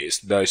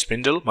pathways, the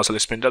spindle, muscle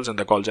spindles and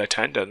the Golgi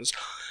tendons,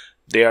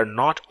 they are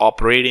not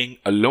operating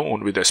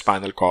alone with the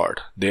spinal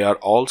cord. They are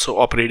also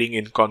operating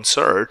in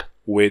concert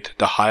with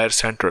the higher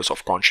centers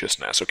of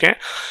consciousness. Okay,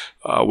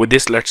 with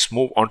this, let's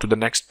move on to the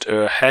next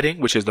heading,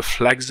 which is the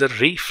flexor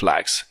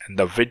reflex and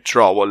the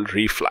withdrawal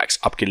reflex.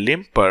 आपके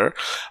limb पर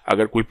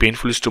अगर कोई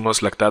painful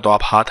stimulus लगता है तो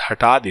आप हाथ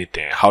हटा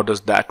देते हैं. How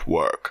does that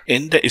work?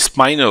 In the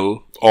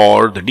spinal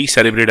or the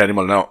decerebrated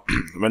animal. Now,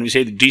 when we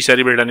say the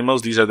decerebrated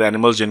animals, these are the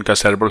animals जिनका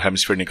cerebral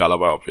hemisphere निकाला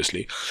हुआ है,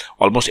 obviously.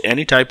 Almost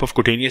any type of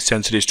cutaneous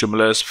sensory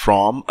stimulus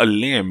from a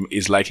limb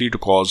is likely to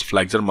cause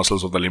flexor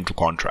muscles of the limb to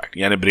contract.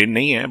 यानी brain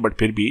नहीं है, but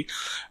फिर भी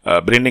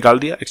brain निकाल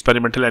दिया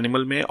experimental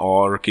animal में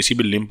और किसी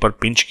भी limb पर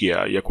pinch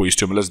किया या कोई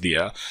stimulus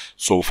दिया,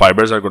 so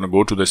fibers are going to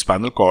go to the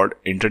spinal cord,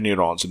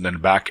 interneurons, and then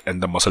back,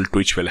 and the muscle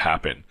twitch will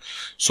happen.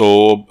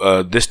 So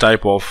this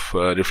type of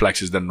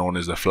reflex is then known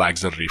as the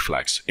flexor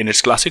reflex. In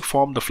its classic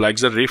form, the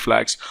flexor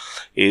reflex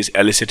is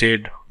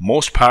elicited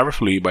most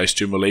powerfully by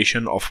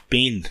stimulation of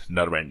pain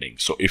nerve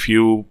endings. So if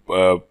you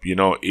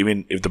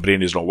even if the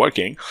brain is not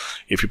working,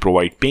 if you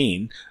provide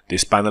pain, the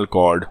spinal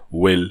cord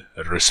will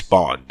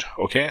respond.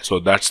 Okay, so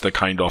that's the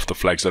kind of the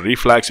flexor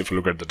reflex. If you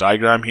look at the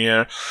diagram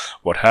here,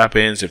 what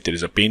happens if there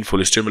is a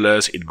painful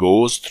stimulus, it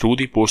goes through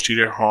the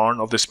posterior horn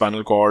of the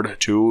spinal cord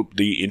to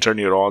the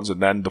interneurons,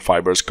 and then the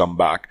fibers come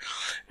back,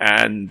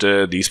 and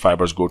these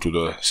fibers go to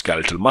the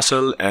skeletal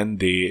muscle, and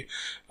they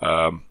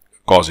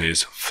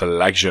causes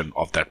flexion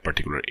of that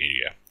particular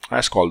area.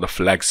 That's called the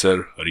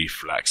flexor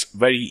reflex.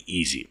 Very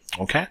easy.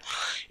 Okay,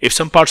 if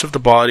some parts of the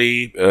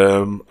body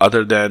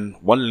other than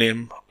one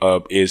limb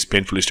is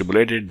painfully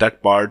stimulated,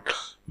 that part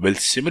will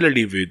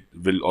similarly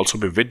will also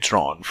be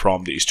withdrawn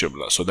from the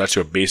stimulus. So that's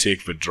your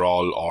basic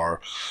withdrawal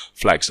or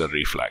flexor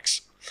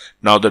reflex.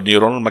 Now the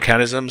neuronal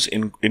mechanisms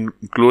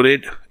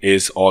included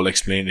is all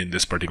explained in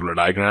this particular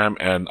diagram,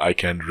 and I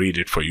can read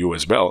it for you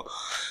as well.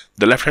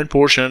 The left hand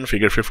portion,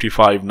 figure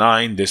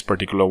 55.9, this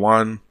particular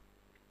one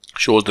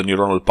shows the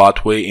neuronal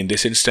pathway. In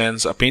this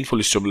instance, a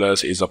painful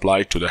stimulus is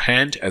applied to the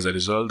hand. As a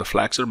result, the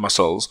flexor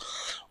muscles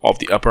of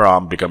the upper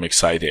arm become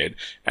excited,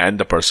 and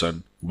the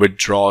person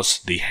withdraws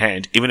the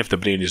hand even if the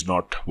brain is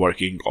not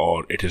working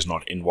or it is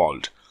not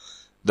involved.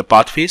 The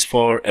pathways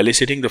for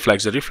eliciting the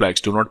flexor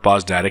reflex do not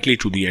pass directly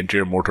to the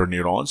anterior motor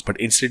neurons, but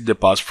instead they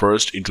pass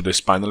first into the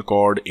spinal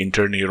cord,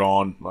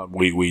 interneuron.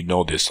 We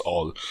know this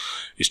all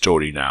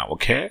story now,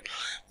 okay?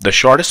 The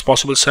shortest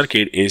possible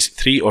circuit is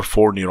 3 or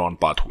 4 neuron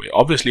pathway.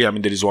 Obviously, I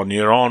mean, there is one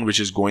neuron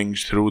which is going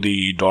through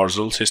the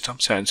dorsal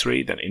system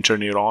sensory, then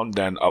interneuron,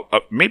 then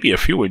maybe a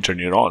few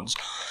interneurons,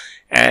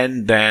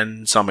 and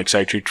then some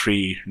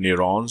excitatory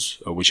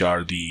neurons, which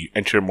are the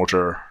anterior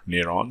motor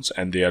neurons,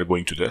 and they are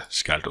going to the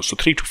skeletal. So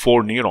 3 to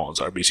 4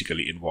 neurons are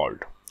basically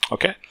involved.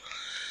 Okay,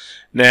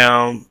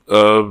 now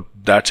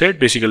that's it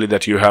basically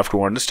that you have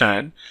to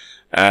understand.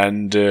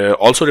 And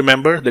also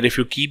remember that if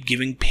you keep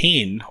giving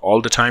pain all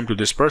the time to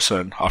this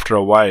person, after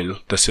a while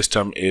the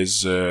system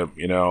is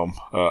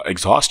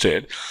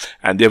exhausted,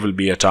 and there will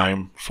be a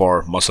time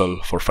for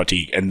muscle for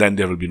fatigue, and then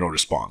there will be no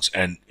response.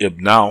 And if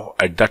now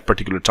at that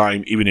particular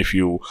time, even if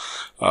you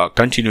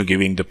continue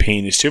giving the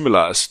pain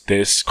stimulus,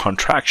 this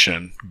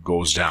contraction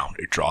goes down,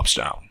 it drops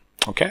down.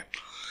 Okay,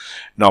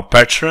 now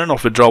pattern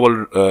of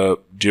withdrawal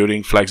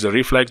during flexor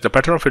reflex. The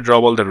pattern of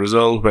withdrawal that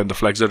results when the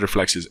flexor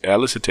reflex is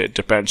elicited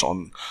depends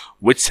on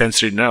which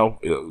sensory nerve.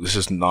 This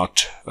is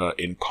not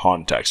in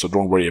context, so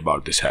don't worry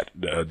about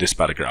this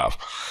paragraph.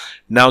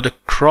 Now the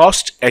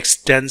crossed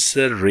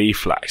extensor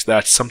reflex,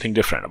 that's something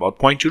different. About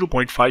 0.2 to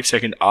 0.5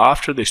 seconds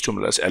after the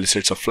stimulus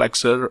elicits a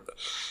flexor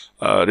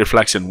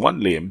reflex in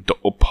one limb, the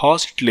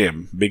opposite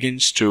limb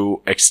begins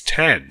to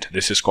extend.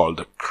 This is called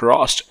the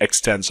crossed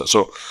extensor.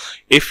 So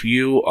if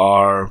you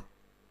are,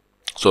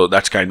 so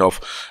that's kind of,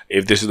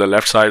 if this is the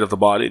left side of the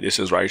body, this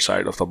is right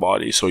side of the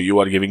body, so you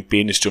are giving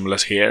pain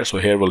stimulus here, so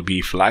here will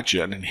be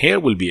flexion and here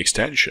will be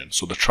extension.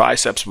 So the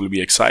triceps will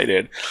be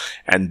excited,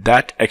 and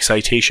that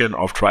excitation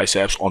of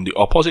triceps on the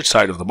opposite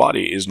side of the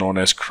body is known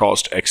as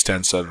crossed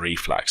extensor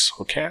reflex.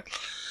 Okay,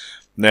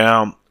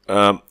 now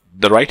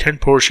the right hand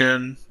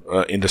portion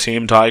in the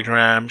same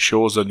diagram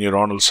shows the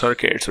neuronal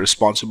circuits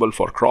responsible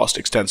for crossed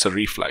extensor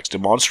reflex,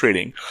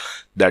 demonstrating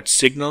that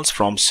signals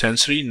from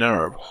sensory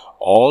nerve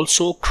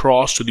also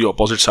cross to the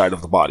opposite side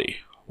of the body.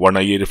 वरना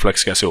ये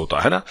reflex कैसे होता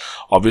है ना?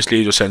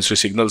 Obviously जो sensory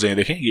signals हैं,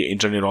 देखें ये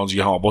interneurons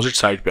यहाँ opposite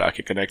side पे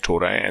आके connect हो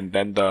रहे हैं, and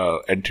then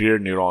the anterior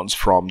neurons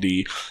from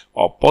the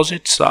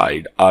opposite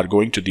side are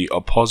going to the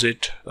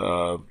opposite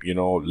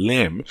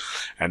limb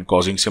and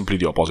causing simply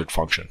the opposite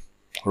function.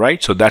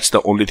 Right? So that's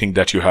the only thing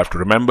that you have to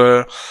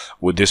remember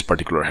with this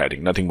particular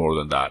heading, nothing more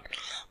than that.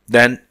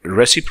 Then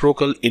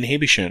reciprocal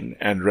inhibition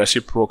and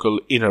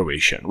reciprocal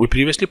innervation. We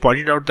previously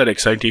pointed out that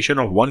excitation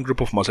of one group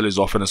of muscle is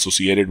often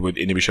associated with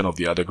inhibition of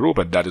the other group,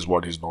 and that is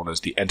what is known as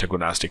the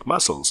antagonistic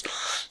muscles.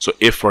 So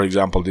if, for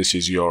example, this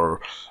is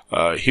your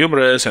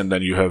humerus, and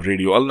then you have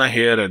radioulna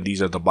here, and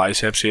these are the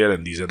biceps here,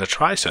 and these are the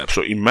triceps.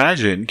 So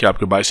imagine कि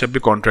आपके bicep भी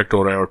contract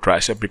हो रहा है और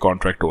tricep भी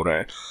contract हो रहा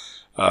है.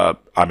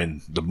 I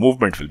mean, the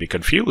movement will be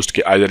confused.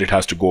 Either it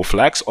has to go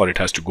flex or it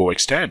has to go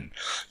extend.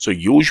 So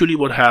usually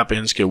what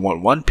happens,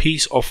 one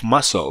piece of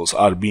muscles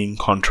are being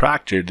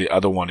contracted, the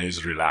other one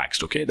is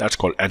relaxed. Okay, that's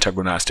called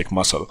antagonistic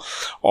muscle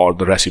or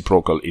the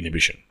reciprocal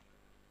inhibition.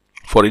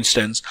 For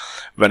instance,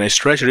 when a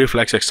stretch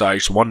reflex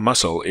excites one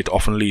muscle, it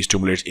oftenly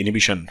stimulates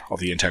inhibition of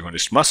the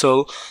antagonist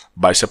muscle.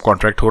 Bicep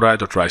contract ho raha hai,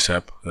 to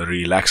tricep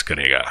relax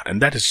karega,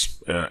 and that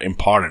is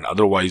important.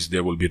 Otherwise,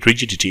 there will be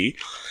rigidity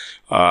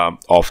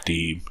of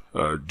the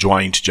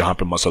joint जहाँ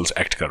पे muscles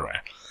act कर रहा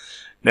है.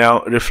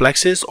 Now,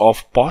 reflexes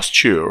of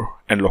posture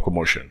and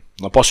locomotion.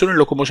 Now, posture and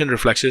locomotion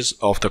reflexes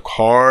of the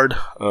cord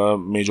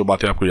में जो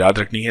बातें आपको याद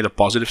रखनी है, the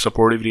positive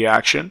supportive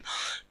reaction,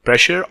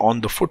 pressure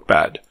on the foot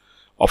pad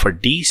of a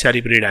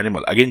decerebrate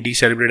animal. Again,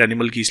 decerebrate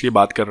animal की इसलिए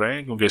बात कर रहे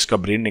हैं क्योंकि इसका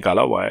brain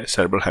निकाला हुआ है,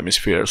 cerebral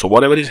hemisphere. So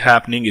whatever is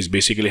happening is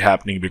basically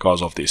happening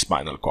because of the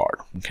spinal cord.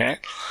 Okay,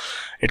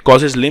 it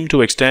causes limb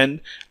to extend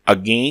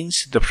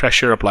against the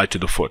pressure applied to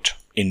the foot.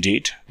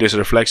 Indeed, this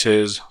reflex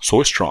is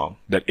so strong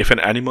that if an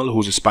animal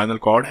whose spinal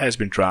cord has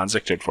been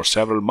transected for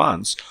several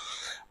months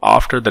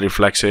after the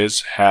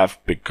reflexes have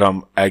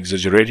become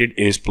exaggerated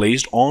is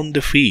placed on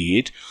the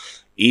feet,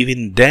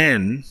 even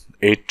then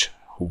it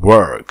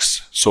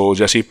works. So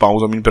जैसे ही पाँव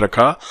ज़मीन पे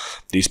रखा,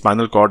 the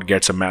spinal cord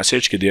gets a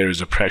message that there is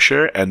a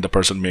pressure and the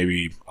person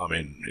maybe,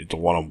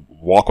 don't want to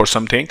walk or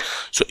something.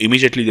 So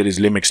immediately there is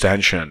limb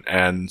extension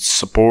and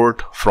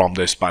support from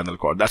the spinal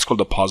cord. That's called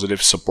the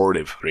positive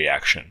supportive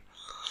reaction.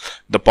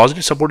 The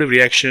positive supportive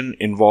reaction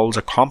involves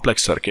a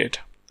complex circuit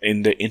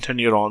in the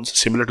interneurons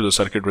similar to the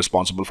circuit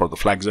responsible for the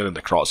flexor and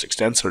the cross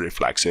extensor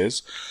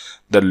reflexes.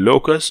 The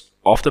locus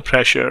of the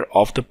pressure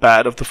of the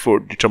pad of the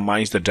foot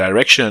determines the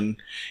direction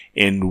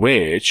in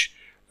which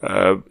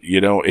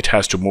it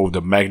has to move,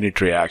 the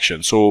magnet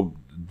reaction. So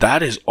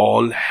that is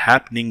all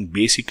happening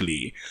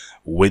basically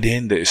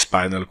within the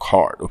spinal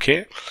cord.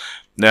 Okay,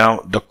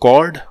 now the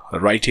cord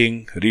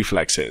writing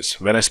reflexes.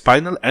 When a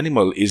spinal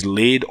animal is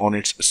laid on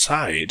its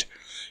side,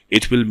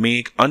 it will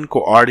make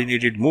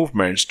uncoordinated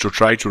movements to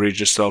try to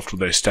raise itself to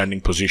the standing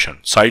position.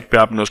 Side पे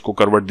आपने उसको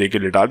करवट देके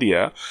लिटा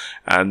दिया,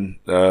 and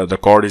the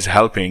cord is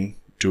helping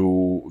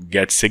to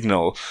get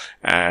signal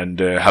and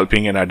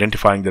helping and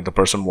identifying that the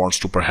person wants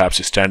to perhaps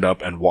stand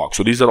up and walk.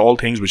 So these are all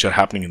things which are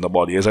happening in the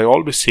body. As I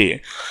always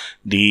say,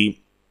 the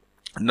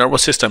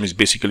nervous system is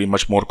basically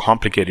much more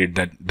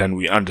complicated than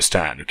we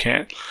understand.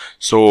 Okay,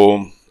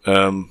 so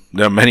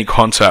there are many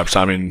concepts,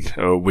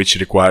 which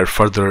require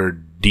further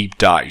deep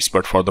dives,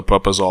 but for the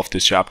purpose of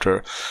this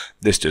chapter,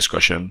 this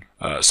discussion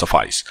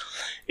suffice.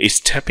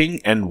 Stepping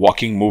and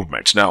walking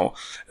movements. Now,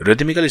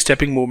 rhythmical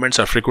stepping movements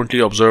are frequently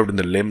observed in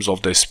the limbs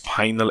of the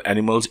spinal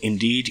animals.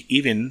 Indeed,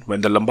 even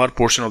when the lumbar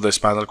portion of the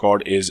spinal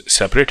cord is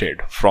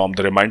separated from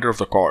the remainder of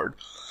the cord,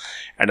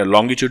 and a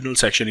longitudinal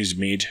section is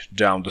made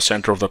down the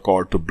center of the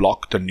cord to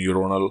block the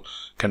neuronal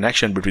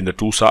connection between the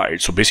two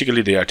sides. So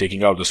basically they are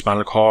taking out the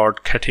spinal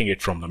cord, cutting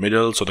it from the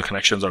middle, so the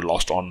connections are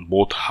lost on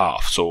both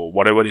halves. So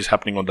whatever is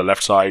happening on the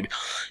left side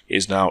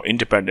is now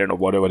independent of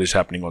whatever is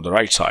happening on the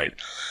right side.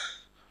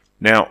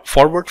 Now,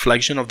 forward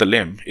flexion of the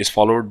limb is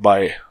followed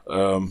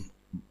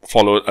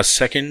a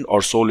second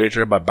or so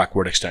later by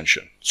backward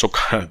extension. So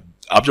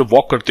आप जब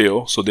walk करते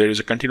हो, so there is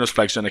a continuous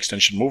flexion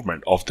extension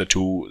movement of the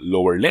two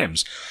lower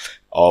limbs,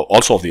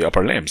 also of the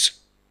upper limbs,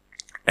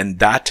 and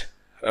that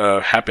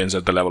happens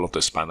at the level of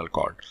the spinal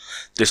cord.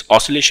 This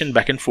oscillation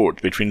back and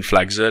forth between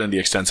flexor and the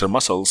extensor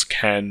muscles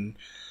can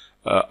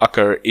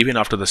occur even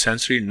after the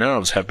sensory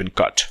nerves have been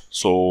cut.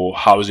 So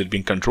how is it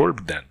being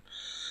controlled then?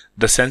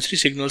 The sensory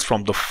signals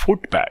from the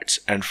foot pads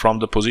and from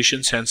the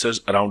position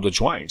sensors around the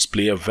joints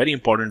play a very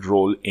important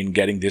role in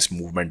getting this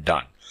movement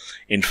done.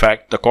 In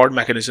fact, the cord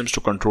mechanisms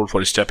to control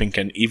for stepping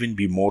can even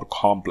be more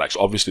complex.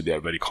 Obviously, they are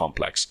very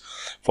complex.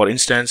 For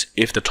instance,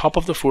 if the top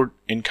of the foot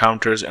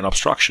encounters an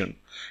obstruction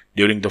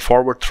during the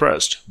forward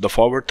thrust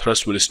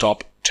will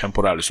stop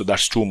temporarily. So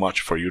that's too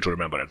much for you to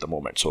remember at the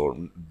moment.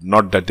 So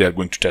not that they are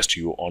going to test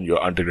you on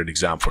your undergrad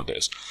exam for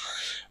this.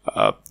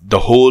 The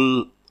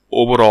whole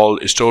overall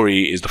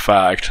story is the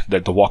fact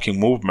that the walking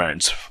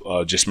movements,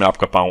 जिसमें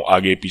आपका पाँव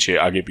आगे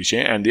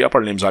पीछे and the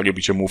upper limbs आगे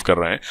पीछे move कर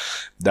रहे हैं,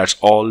 that's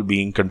all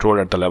being controlled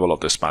at the level of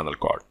the spinal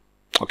cord.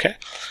 Okay.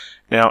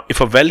 Now, if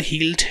a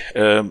well-heeled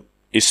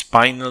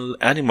spinal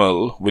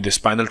animal with a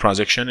spinal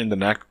transection in the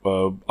neck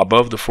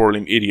above the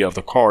forelimb area of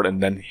the cord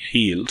and then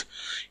healed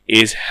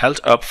is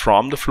held up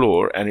from the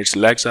floor and its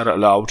legs are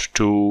allowed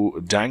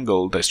to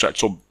dangle the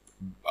stretch. So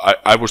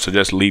I would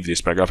suggest leave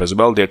this paragraph as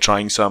well. They're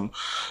trying some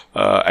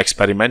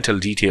experimental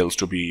details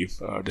to be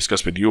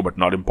discussed with you, but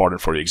not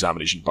important for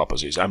examination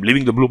purposes. I'm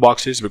leaving the blue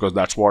boxes because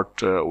that's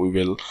what we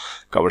will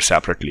cover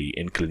separately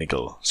in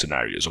clinical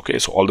scenarios. Okay,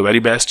 so all the very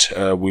best.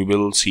 We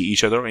will see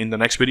each other in the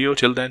next video.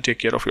 Till then, take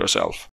care of yourself.